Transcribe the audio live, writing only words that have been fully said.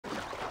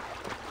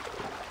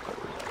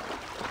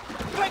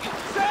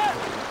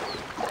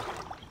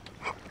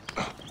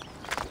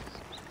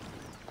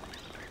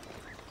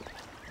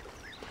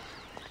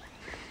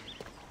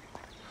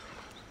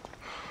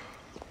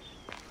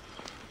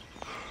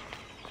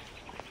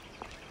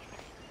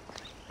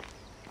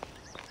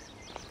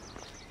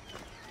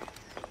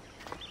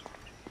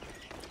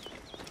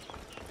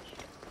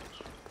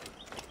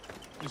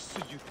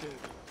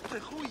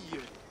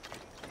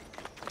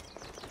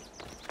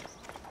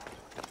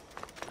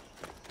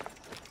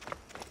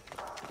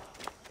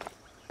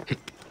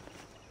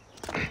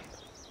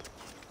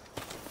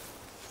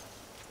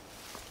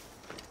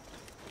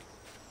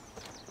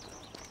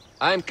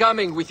I'm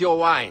coming with your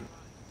wine.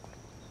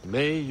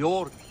 May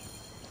your...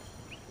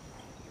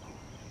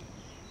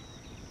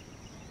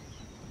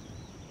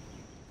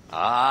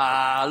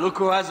 Ah, look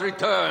who has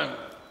returned.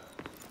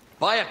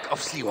 Bayek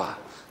of Siwa.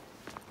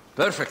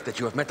 Perfect that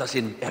you have met us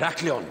in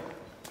Heraklion,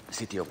 the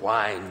city of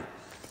wine,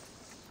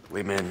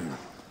 women,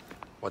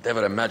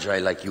 whatever a magi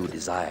like you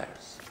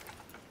desires.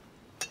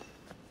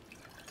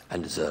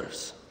 And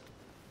deserves.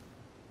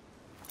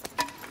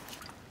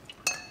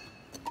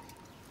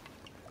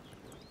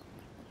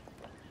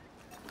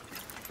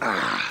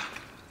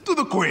 To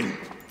the Queen!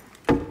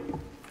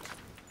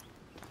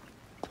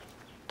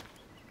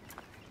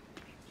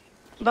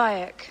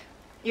 Bayek,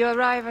 you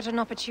arrive at an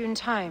opportune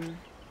time.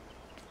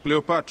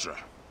 Cleopatra,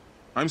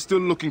 I'm still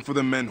looking for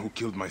the men who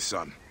killed my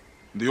son.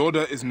 The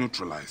Order is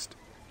neutralized.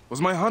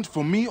 Was my hunt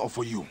for me or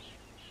for you?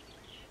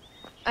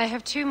 I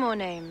have 2 more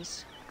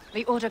names.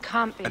 The Order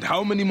can't be... And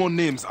how many more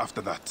names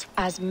after that?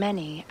 As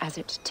many as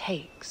it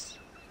takes.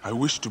 I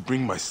wish to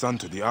bring my son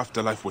to the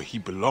afterlife where he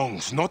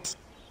belongs, not...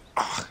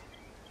 Ah,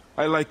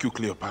 I like you,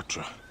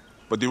 Cleopatra.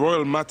 But the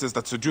royal matters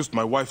that seduced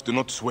my wife do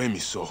not sway me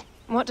so.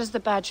 What does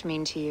the badge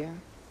mean to you?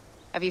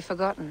 Have you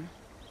forgotten?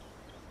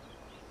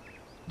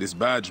 This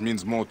badge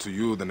means more to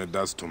you than it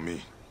does to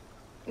me.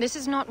 This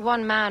is not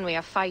one man we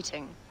are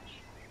fighting.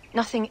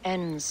 Nothing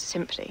ends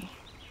simply.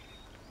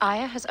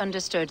 Aya has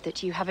understood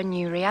that you have a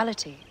new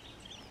reality.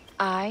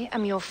 I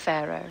am your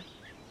pharaoh.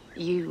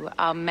 You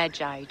are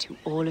Magi to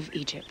all of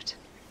Egypt.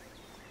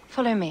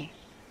 Follow me.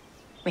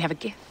 We have a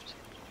gift.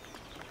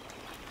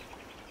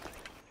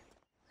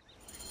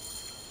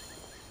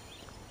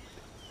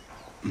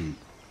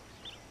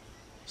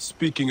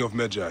 Speaking of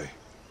Magi,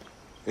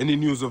 any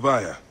news of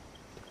Aya?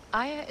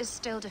 Aya is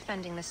still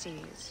defending the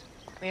seas.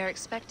 We are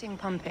expecting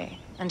Pompey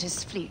and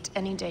his fleet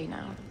any day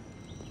now.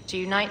 To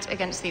unite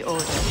against the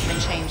Order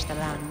and change the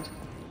land.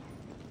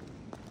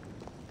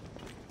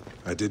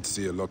 I did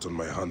see a lot on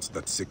my hunts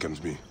that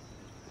sickened me.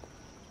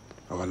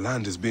 Our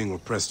land is being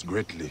oppressed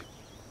greatly.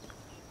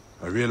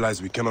 I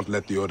realize we cannot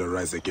let the Order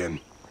rise again.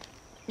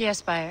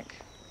 Yes, Bayek.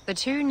 The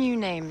 2 new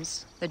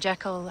names, the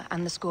Jekyll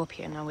and the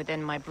Scorpion, are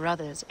within my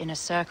brother's inner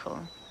circle.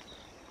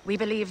 We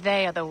believe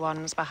they are the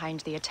ones behind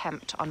the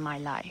attempt on my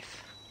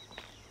life.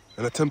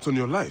 An attempt on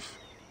your life?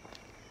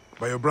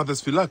 By your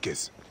brother's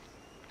Phylakes?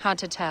 Hard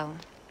to tell.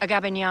 A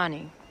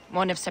Gabiniani,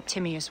 one of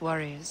Septimius'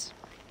 warriors.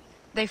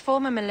 They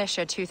form a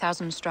militia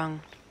 2,000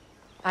 strong.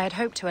 I had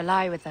hoped to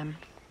ally with them.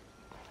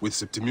 With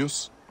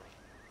Septimius?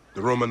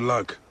 The Roman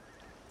lug?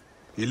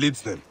 He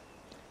leads them?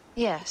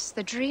 Yes,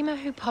 the dreamer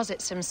who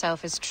posits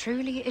himself as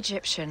truly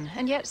Egyptian,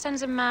 and yet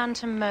sends a man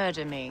to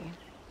murder me.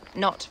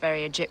 Not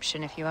very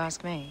Egyptian, if you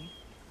ask me.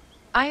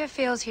 Aya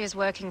feels he is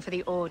working for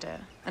the Order,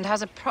 and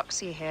has a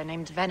proxy here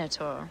named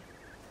Venator.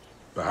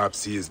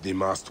 Perhaps he is the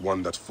masked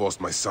one that forced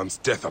my son's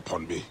death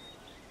upon me.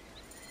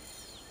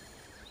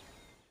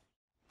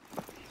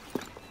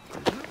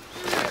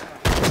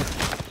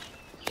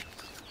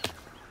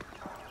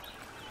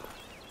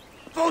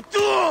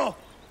 Votu!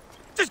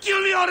 Just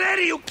kill me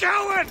already, you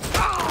coward!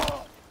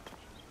 Oh!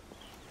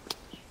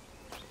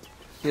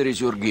 Here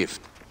is your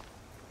gift.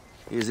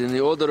 He is in the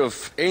order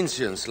of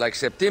ancients like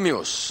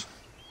Septimius.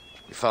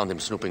 We found him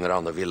snooping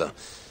around the villa.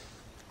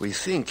 We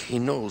think he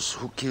knows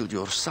who killed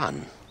your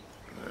son.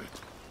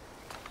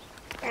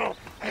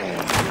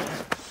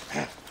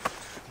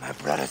 My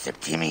brother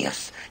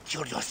Septimius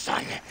killed your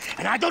son,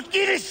 and I don't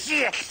give a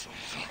shit!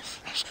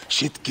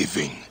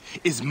 Shit-giving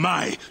is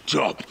my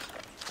job.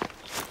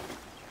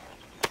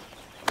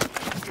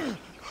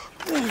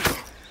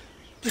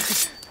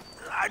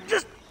 I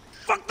just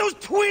fucked those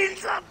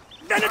twins up!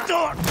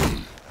 Venator!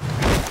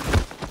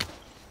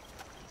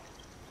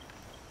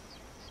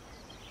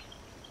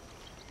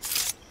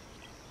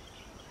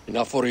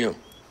 Enough for you.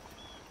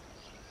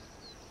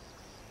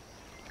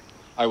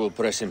 I will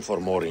press him for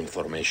more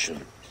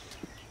information.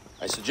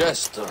 I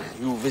suggest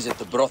you visit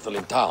the brothel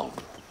in town.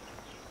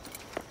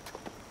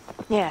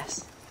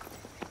 Yes.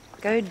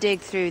 Go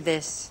dig through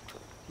this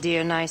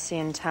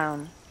Dionysian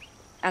town,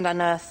 and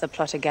unearth the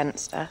plot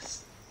against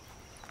us.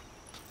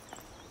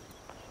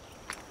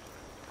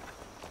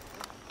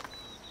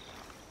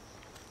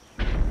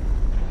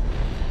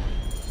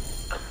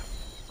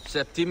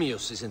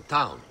 Septimius is in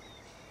town.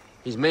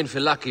 His main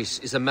Phylakes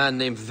is a man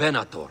named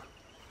Venator.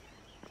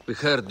 We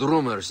heard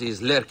rumors he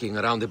is lurking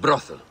around the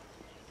brothel.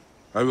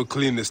 I will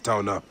clean this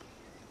town up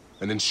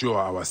and ensure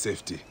our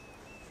safety.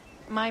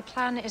 My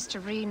plan is to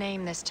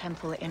rename this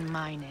temple in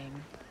my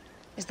name.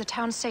 Is the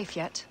town safe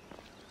yet?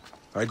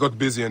 I got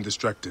busy and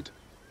distracted.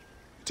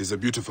 It is a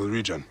beautiful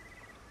region.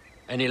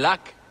 Any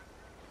luck?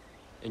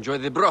 Enjoy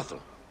the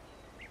brothel.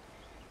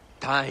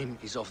 Time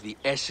is of the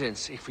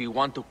essence if we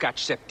want to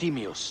catch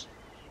Septimius.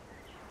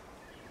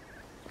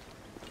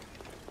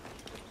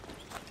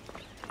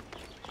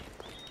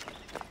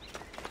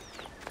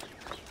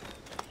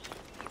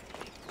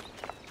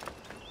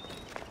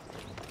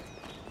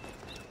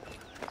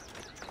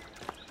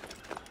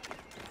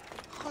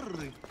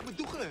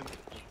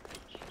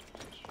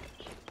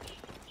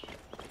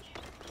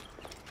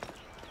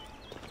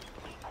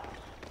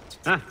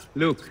 Ah,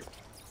 look.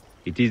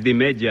 It is the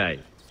Magi.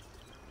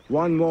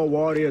 One more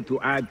warrior to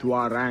add to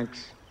our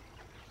ranks.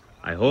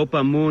 I hope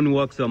a moon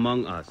walks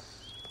among us.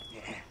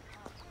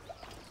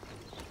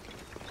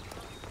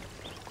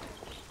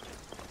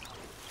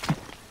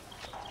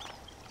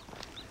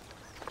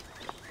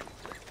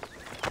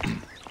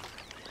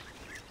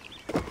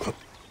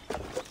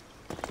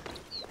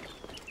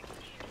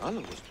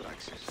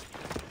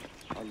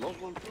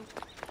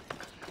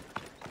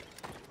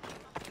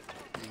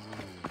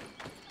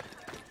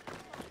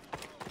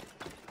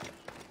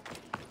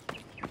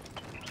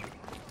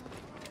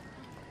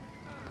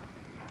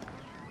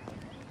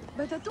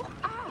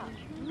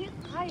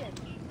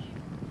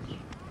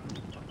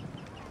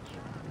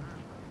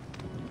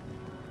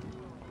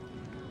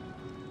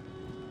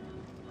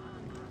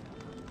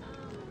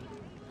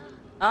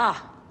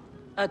 Ah,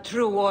 a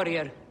true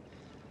warrior.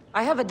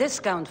 I have a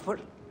discount for...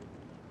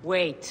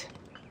 Wait.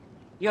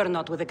 You're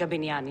not with the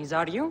Gabinianis,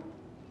 are you?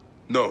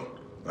 No,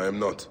 I am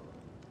not.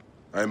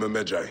 I am a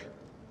Magi.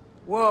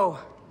 Whoa.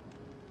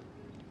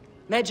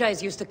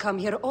 Magi's used to come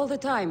here all the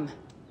time,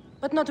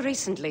 but not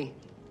recently.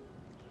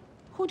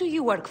 Who do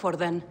you work for,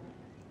 then?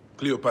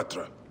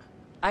 Cleopatra.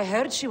 I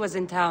heard she was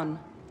in town.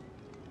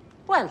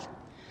 Well,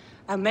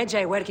 a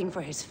Magi working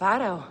for his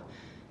pharaoh.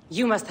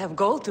 You must have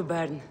gold to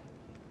burn.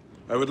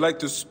 I would like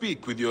to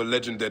speak with your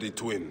legendary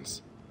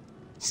twins.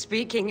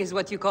 Speaking is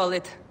what you call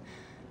it.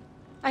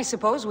 I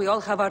suppose we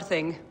all have our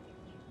thing.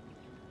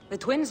 The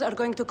twins are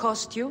going to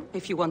cost you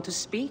if you want to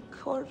speak,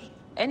 or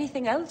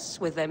anything else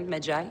with them,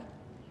 Magi.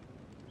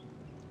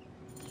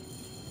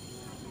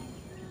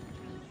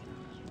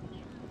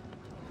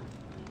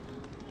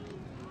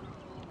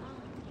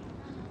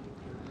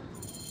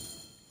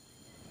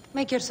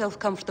 Make yourself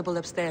comfortable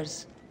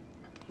upstairs.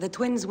 The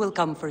twins will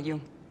come for you.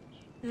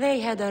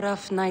 They had a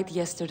rough night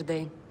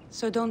yesterday,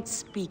 so don't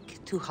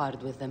speak too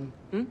hard with them,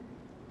 hmm?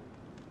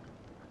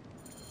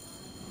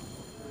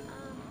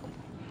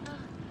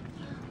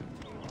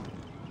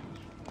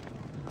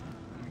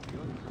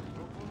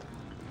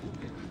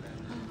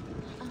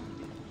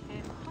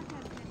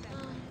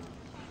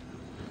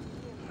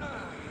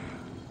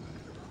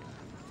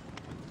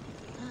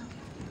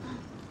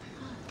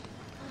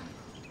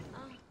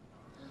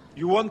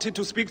 You wanted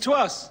to speak to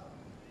us?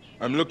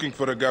 I'm looking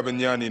for a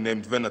Gabiniani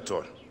named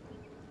Venator.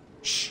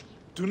 Shh!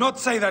 Do not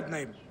say that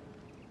name.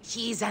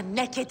 He's a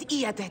naked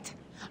idiot.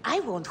 I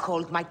won't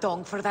hold my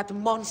tongue for that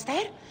monster.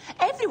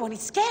 Everyone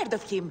is scared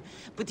of him,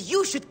 but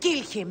you should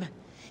kill him.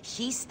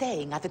 He's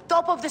staying at the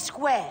top of the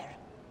square.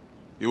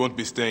 He won't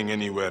be staying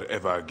anywhere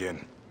ever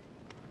again.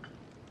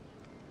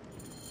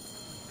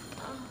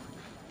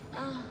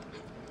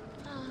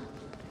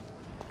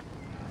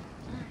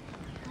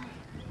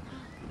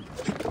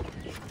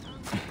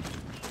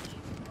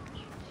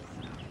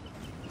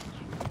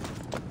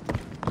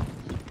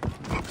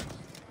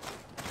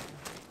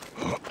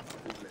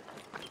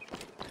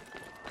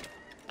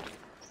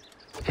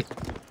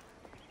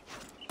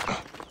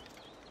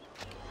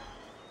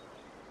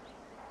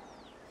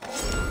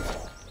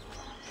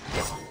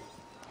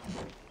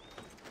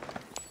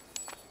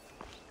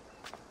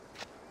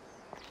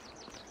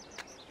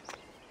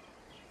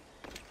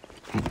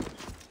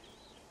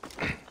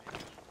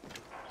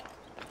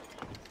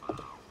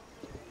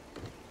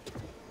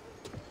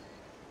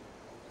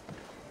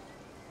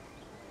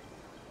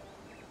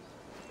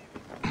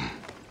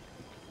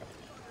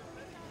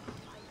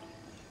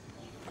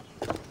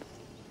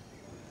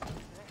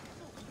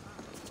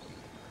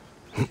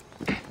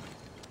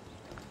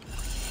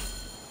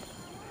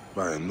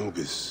 By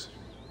Anubis,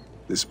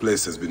 this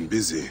place has been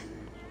busy.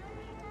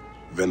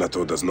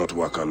 Venator does not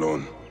work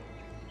alone.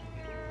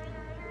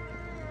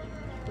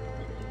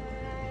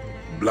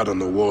 Blood on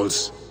the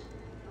walls.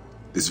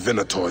 This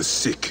Venator is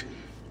sick.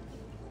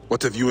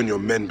 What have you and your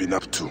men been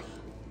up to?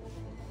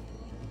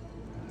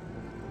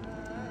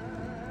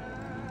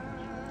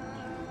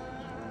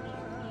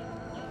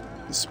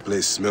 This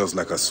place smells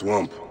like a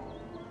swamp.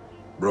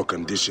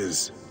 Broken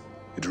dishes.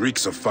 It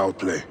reeks of foul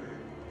play.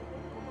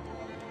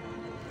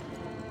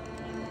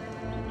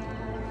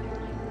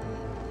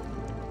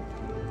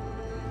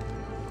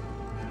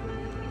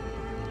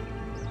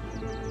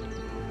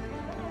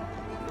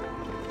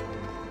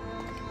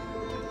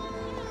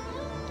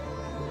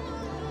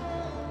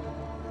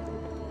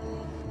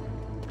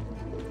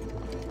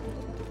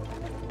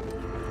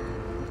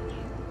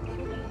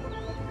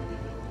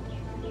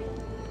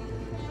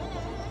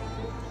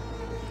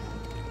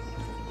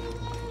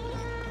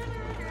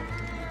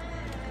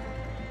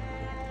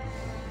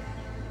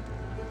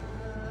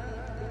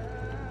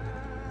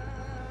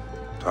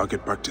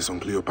 Target practice on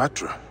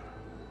Cleopatra.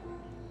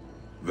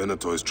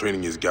 Venator is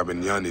training his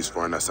Gabinianis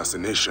for an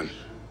assassination.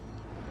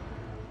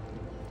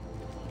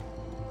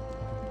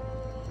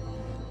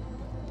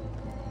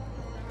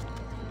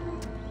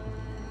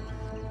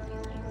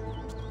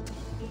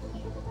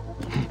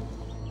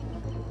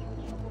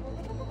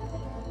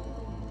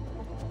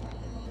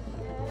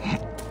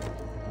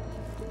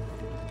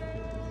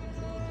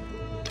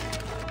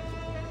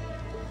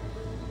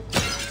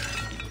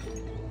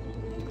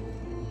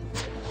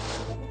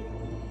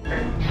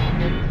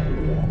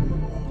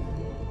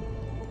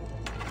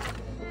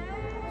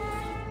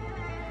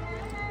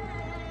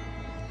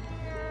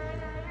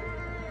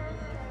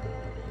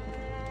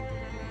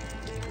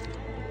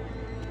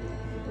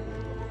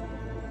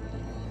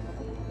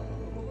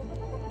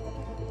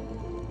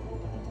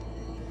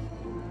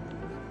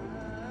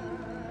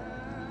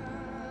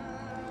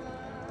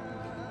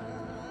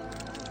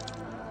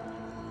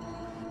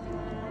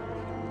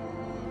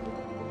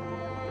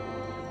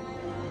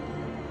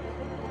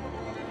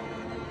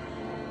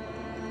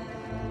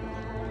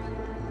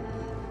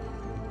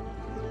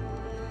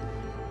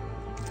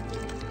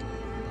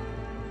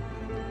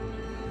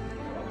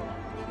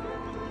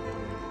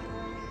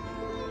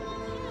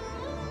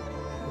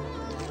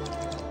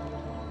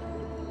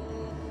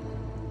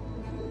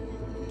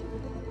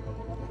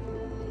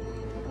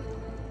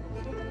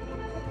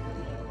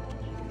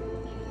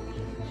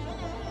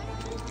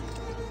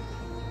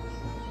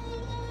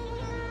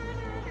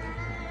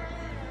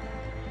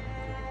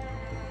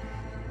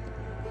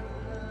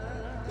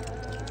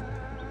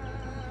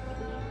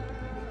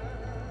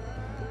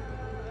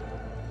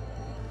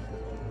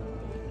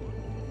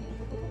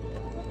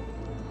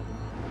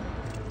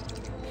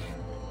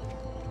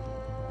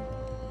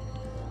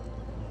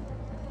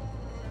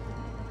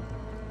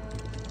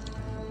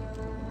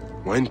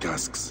 Wine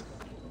casks.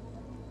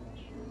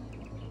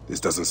 This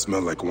doesn't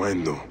smell like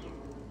wine, though.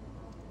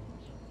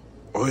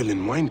 Oil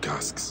in wine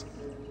casks.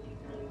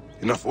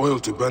 Enough oil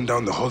to burn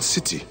down the whole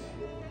city.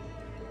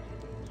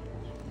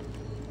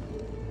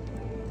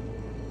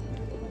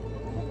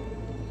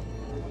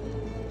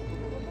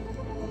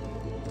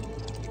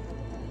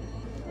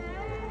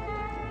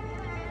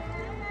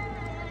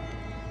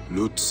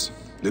 Lutes,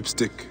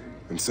 lipstick,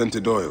 and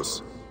scented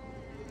oils.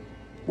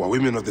 While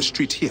women of the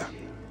street here,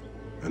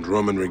 and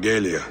Roman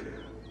regalia.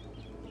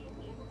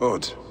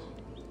 Odd.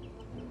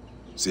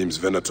 Seems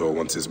Venator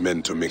wants his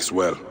men to mix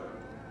well.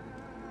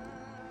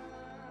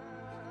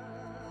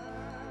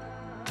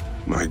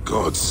 My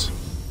gods.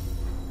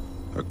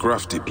 A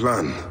crafty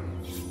plan.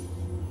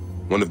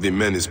 One of the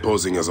men is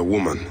posing as a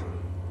woman.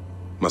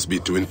 Must be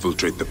to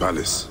infiltrate the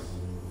palace.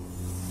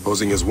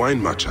 Posing as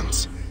wine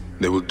merchants,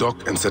 they will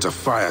dock and set a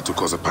fire to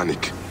cause a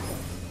panic.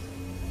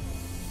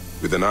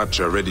 With an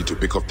archer ready to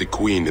pick off the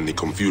queen in the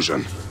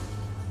confusion.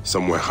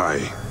 Somewhere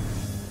high.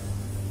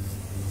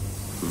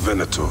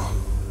 Venator.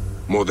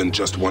 More than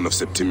just one of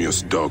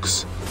Septimius'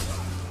 dogs.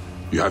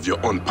 You have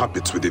your own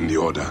puppets within the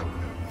Order.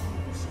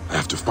 I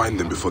have to find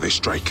them before they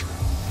strike.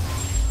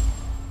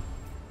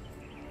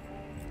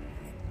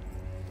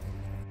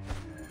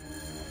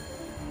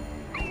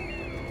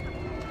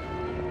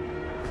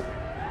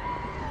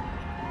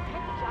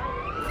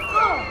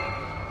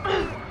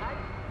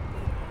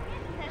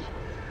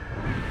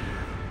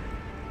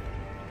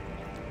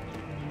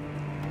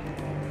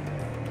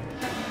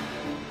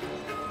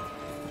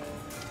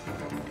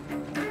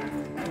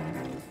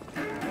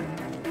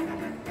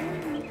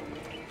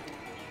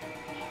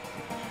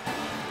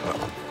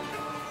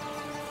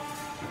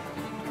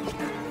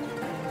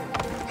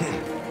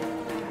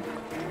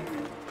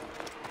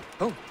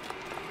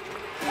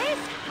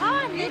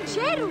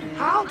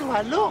 How do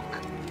I look?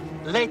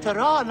 Later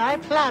on, I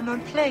plan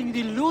on playing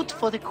the lute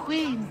for the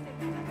queen.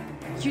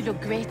 You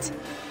look great.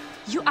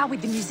 You are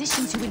with the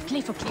musicians who will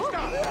play for Cliff.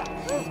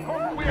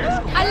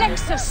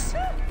 Alexis!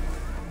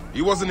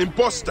 He was an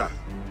imposter.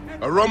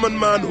 A Roman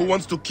man who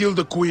wants to kill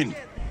the queen.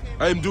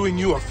 I am doing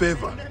you a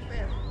favor.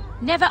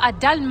 Never a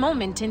dull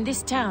moment in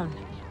this town.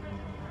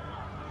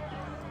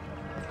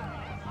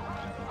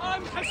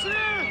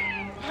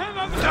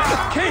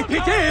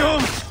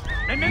 Capiteum!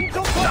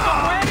 Memento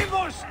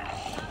post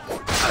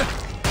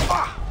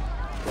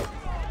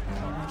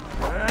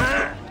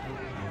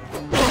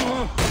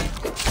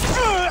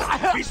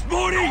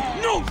Fispori!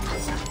 No!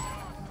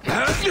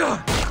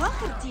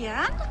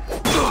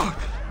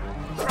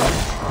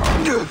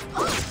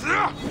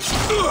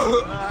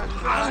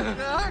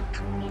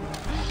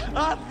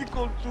 Azzi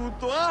con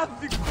tutto,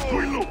 azzi con...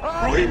 Quello,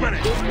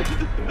 proibere!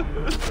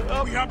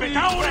 Vi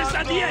abitaure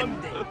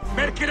sadiente!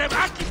 Perché le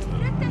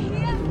macchine!